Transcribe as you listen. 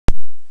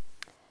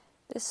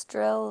This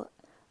drill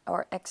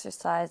or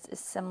exercise is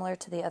similar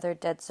to the other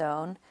dead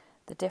zone.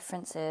 The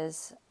difference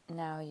is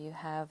now you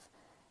have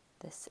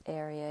this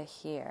area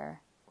here,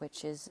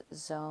 which is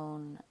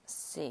zone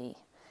C,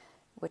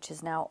 which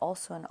is now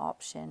also an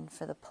option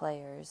for the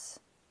players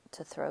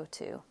to throw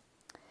to.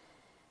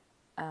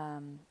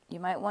 You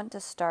might want to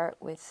start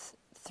with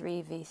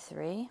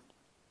 3v3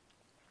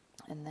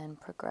 and then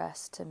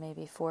progress to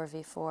maybe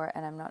 4v4,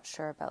 and I'm not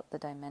sure about the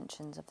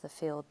dimensions of the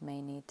field,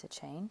 may need to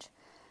change.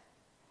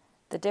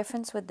 The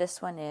difference with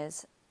this one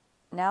is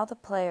now the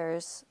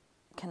players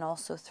can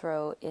also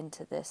throw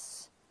into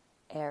this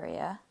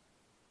area.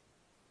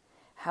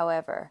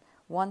 However,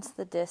 once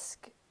the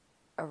disc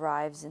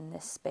arrives in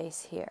this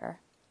space here,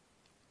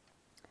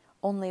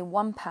 only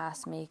one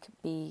pass may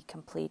be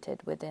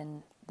completed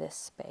within this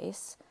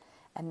space,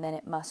 and then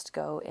it must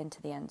go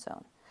into the end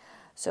zone.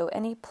 So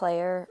any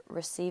player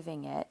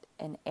receiving it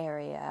in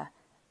area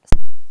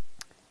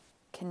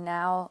can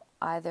now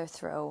either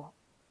throw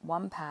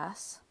one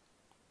pass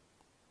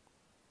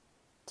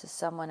to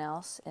someone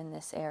else in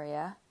this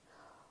area,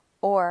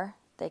 or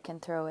they can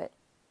throw it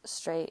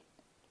straight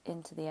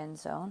into the end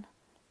zone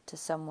to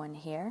someone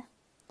here.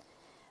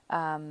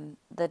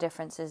 The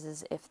difference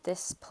is if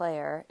this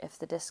player, if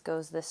the disc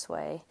goes this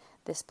way,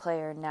 this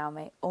player now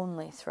may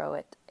only throw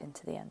it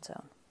into the end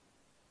zone.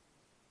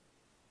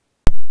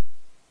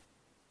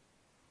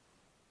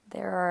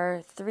 There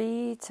are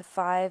 3 to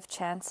 5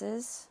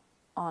 chances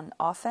on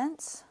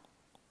offense.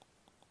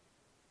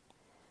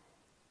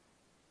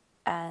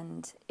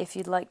 And if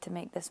you'd like to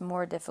make this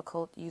more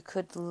difficult, you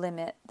could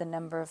limit the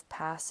number of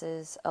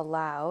passes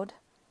allowed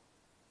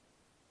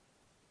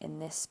in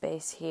this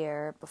space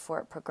here before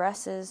it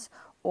progresses,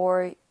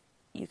 or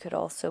you could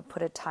also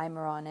put a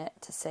timer on it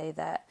to say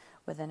that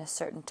within a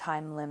certain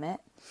time limit.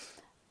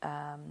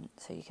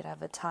 So you could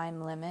have a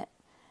time limit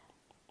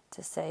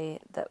to say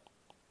that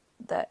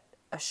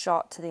a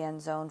shot to the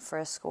end zone for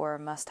a score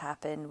must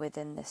happen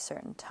within this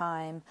certain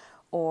time,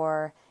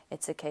 or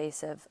it's a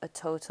case of a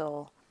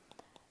total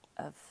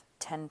of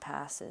 10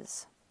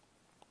 passes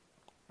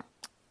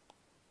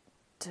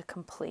to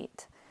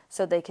complete.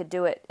 So they could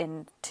do it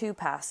in 2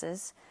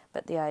 passes,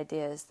 but the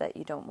idea is that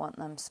you don't want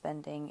them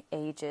spending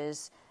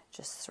ages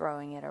just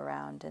throwing it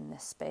around in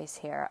this space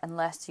here,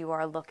 unless you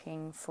are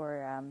looking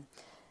for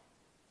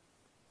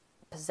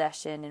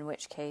possession, in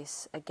which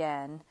case,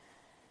 again,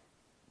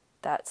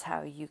 that's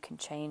how you can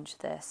change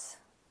this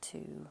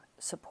to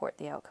support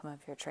the outcome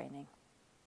of your training.